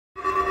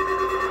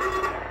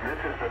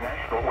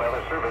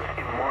Weather Service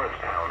in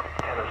Morristown,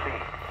 Tennessee.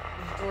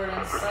 Jordan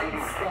The preceding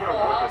sets the signal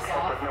whole was house a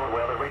off. FFW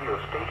weather radio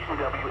station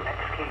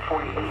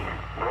WXK48,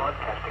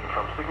 broadcasting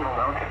from Signal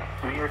Mountain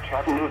near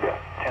Chattanooga,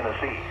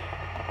 Tennessee.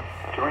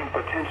 During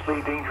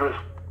potentially dangerous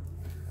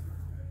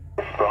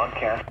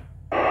broadcast,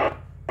 the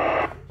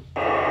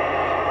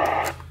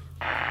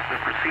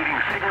preceding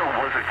signal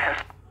was a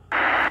test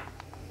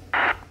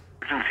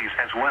emergencies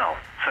as well,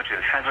 such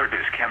as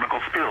hazardous chemical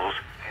spills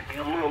and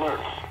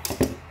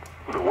alerts.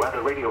 The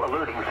weather radio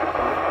alerting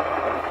system is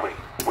tested weekly,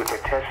 with the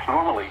tests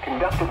normally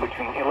conducted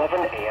between 11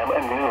 a.m.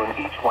 and noon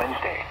each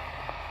Wednesday.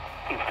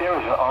 If there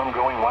is an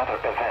ongoing weather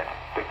event,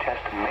 the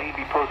test may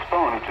be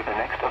postponed to the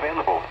next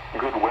available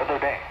good weather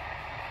day.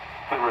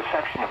 The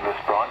reception of this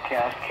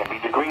broadcast can be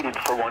degraded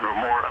for one or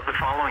more of the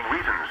following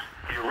reasons.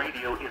 Your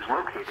radio is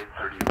located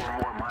 30 or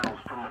more miles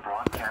from the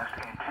broadcast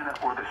antenna,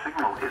 or the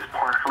signal is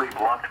partially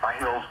blocked by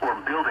hills or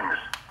buildings.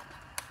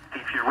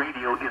 If your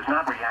radio is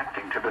not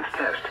reacting to this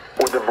test,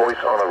 or the voice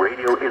on the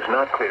radio is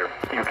not clear,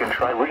 you can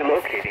try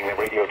relocating the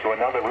radio to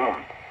another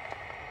room.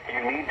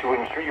 You need to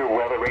ensure your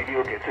weather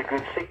radio gets a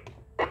good signal.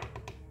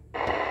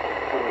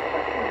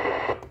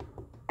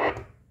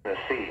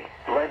 Tennessee,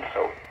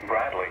 Bledsoe,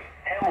 Bradley,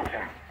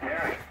 Hamilton,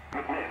 Mary,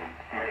 McMinn,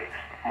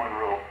 Meigs,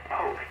 Monroe,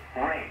 Polk,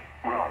 Ray,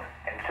 Roan,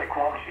 and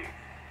Sequatchie.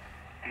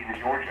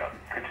 In Georgia,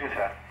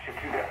 Catoosa,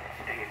 Chattooga,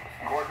 Dade,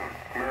 Gordon,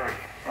 Murray,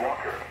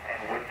 Walker,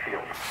 and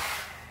Whitfield.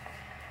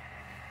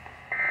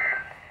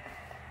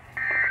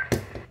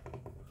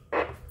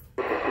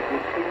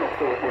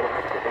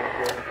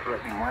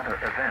 Weather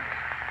event.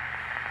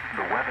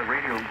 The weather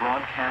radio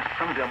broadcast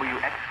from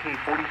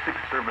WXK46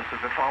 services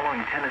the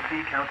following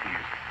Tennessee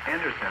counties: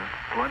 Anderson,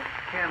 Blunt,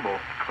 Campbell,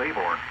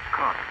 Claiborne,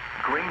 Cox,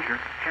 Granger,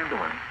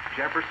 Chamberlain,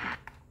 Jefferson,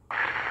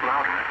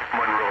 Loudoun,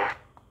 Monroe,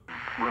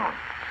 Roan,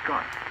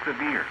 Scott,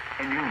 Sevier,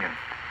 and Union.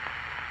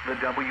 The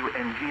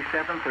WNG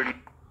 730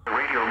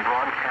 radio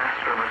broadcast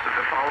services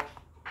the following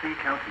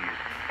Tennessee counties: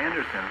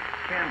 Anderson,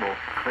 Campbell,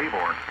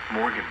 Claiborne,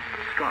 Morgan,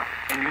 Scott,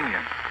 and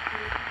Union.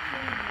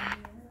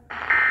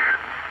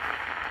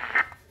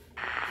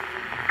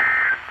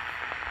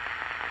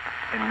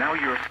 And now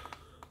you're...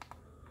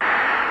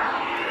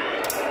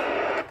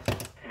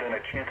 Then a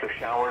chance of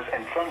showers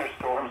and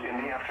thunderstorms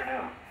in the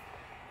afternoon.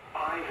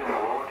 Highs in the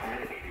lower to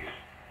mid-80s.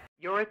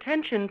 Your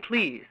attention,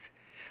 please.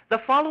 The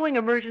following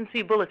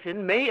emergency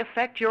bulletin may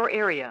affect your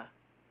area.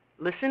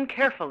 Listen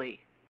carefully.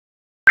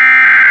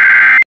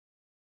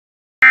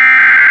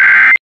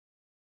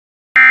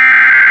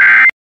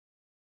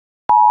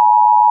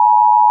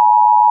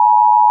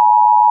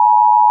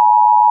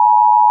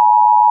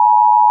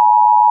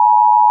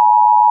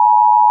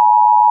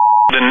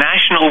 The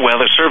National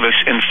Weather Service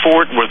in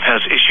Fort Worth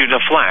has issued a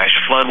flash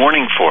flood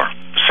warning for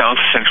South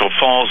Central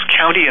Falls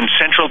County in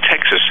Central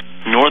Texas,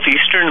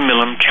 northeastern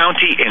Milam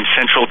County in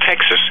Central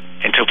Texas,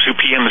 until 2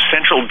 p.m.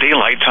 Central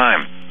Daylight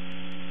Time.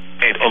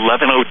 At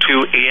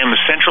 11:02 a.m.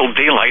 Central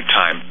Daylight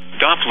Time,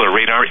 Doppler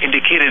radar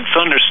indicated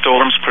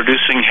thunderstorms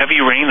producing heavy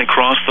rain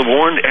across the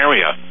warned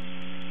area.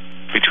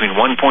 Between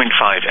 1.5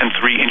 and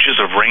 3 inches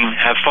of rain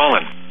have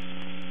fallen.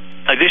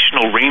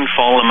 Additional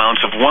rainfall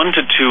amounts of 1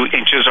 to 2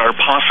 inches are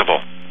possible.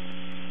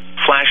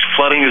 Flash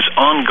flooding is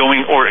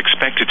ongoing or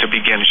expected to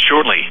begin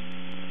shortly.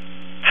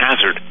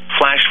 Hazard: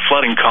 flash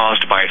flooding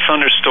caused by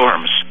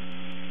thunderstorms.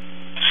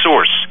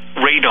 Source: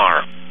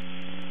 radar.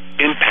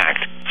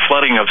 Impact: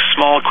 flooding of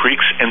small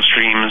creeks and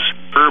streams,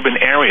 urban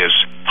areas,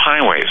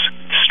 highways,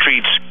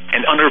 streets,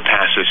 and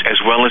underpasses,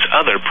 as well as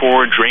other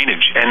poor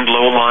drainage and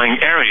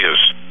low-lying areas.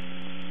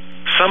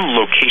 Some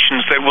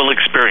locations that will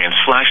experience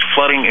flash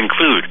flooding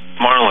include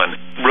Marlin,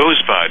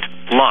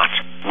 Rosebud, Lott,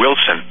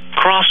 Wilson,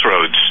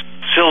 Crossroads,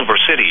 Silver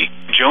City,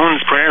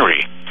 Jones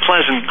Prairie,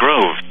 Pleasant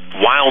Grove,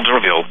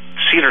 Wilderville,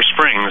 Cedar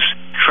Springs,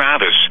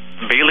 Travis,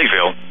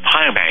 Baileyville,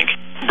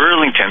 Highbank,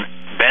 Burlington,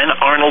 Ben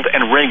Arnold,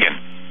 and Reagan.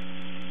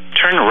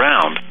 Turn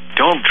around.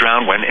 Don't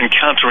drown when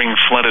encountering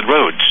flooded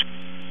roads.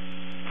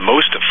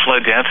 Most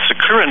flood deaths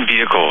occur in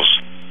vehicles.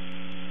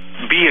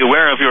 Be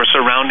aware of your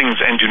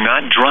surroundings and do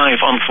not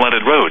drive on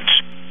flooded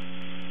roads.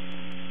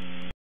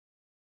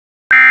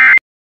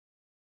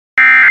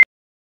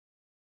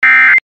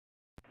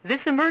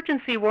 This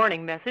emergency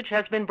warning message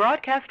has been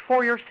broadcast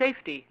for your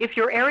safety. If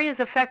your area is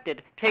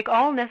affected, take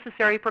all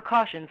necessary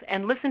precautions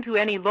and listen to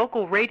any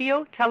local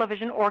radio,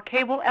 television, or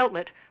cable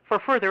outlet for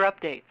further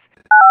updates.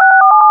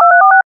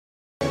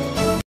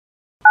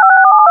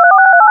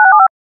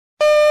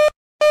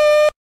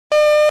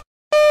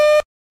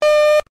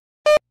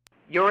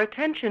 Your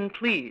attention,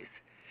 please.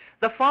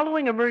 The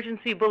following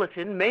emergency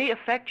bulletin may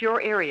affect your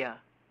area.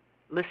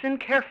 Listen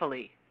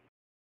carefully.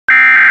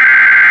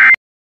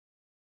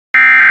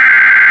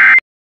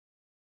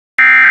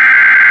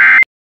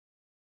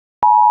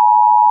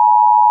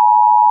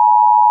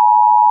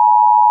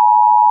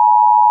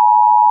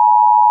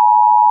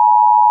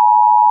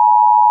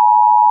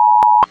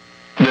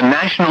 The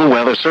National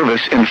Weather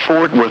Service in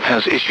Fort Worth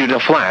has issued a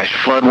flash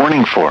flood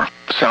warning for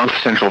South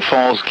Central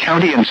Falls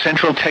County in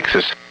Central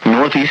Texas,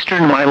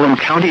 northeastern Milam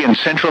County in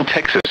Central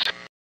Texas,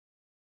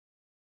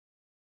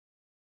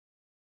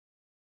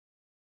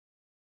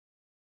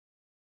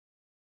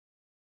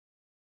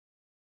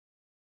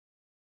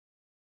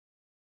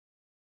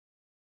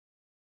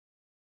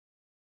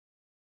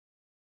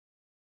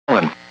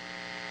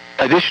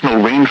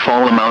 Additional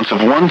rainfall amounts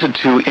of 1 to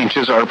 2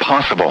 inches are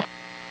possible.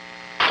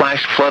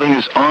 Flash flooding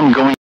is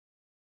ongoing.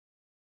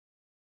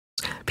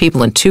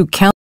 People in 2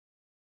 counties.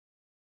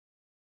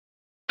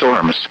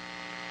 Storms.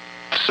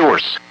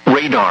 Source: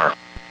 radar.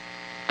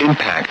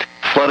 Impact: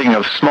 flooding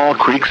of small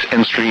creeks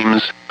and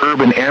streams,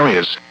 urban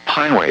areas,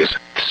 highways,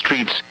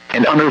 streets,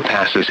 and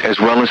underpasses, as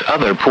well as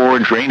other poor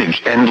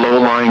drainage and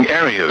low-lying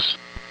areas.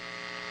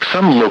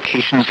 Some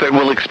locations that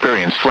will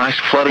experience flash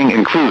flooding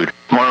include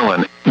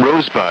Marlin,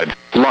 Rosebud,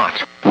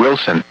 Lott,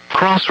 Wilson,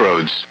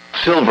 Crossroads,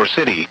 Silver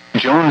City,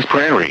 Jones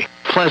Prairie,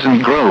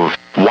 Pleasant Grove,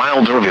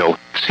 Wilderville,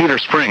 Cedar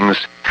Springs,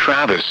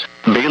 Travis,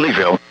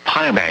 Baileyville,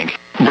 Highbank,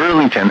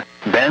 Burlington,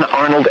 Ben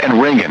Arnold,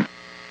 and Reagan.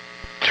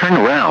 Turn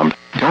around.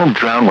 Don't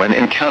drown when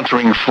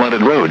encountering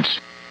flooded roads.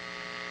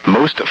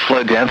 Most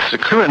flood deaths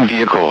occur in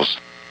vehicles.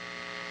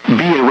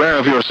 Be aware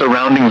of your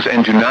surroundings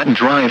and do not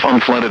drive on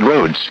flooded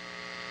roads.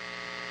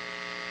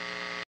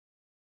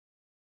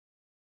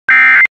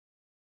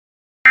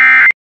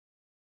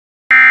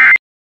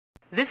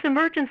 This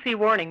emergency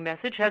warning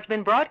message has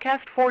been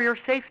broadcast for your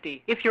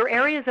safety. If your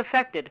area is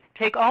affected,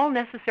 take all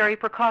necessary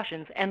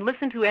precautions and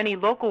listen to any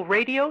local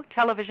radio,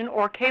 television,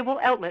 or cable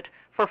outlet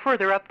for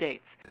further updates.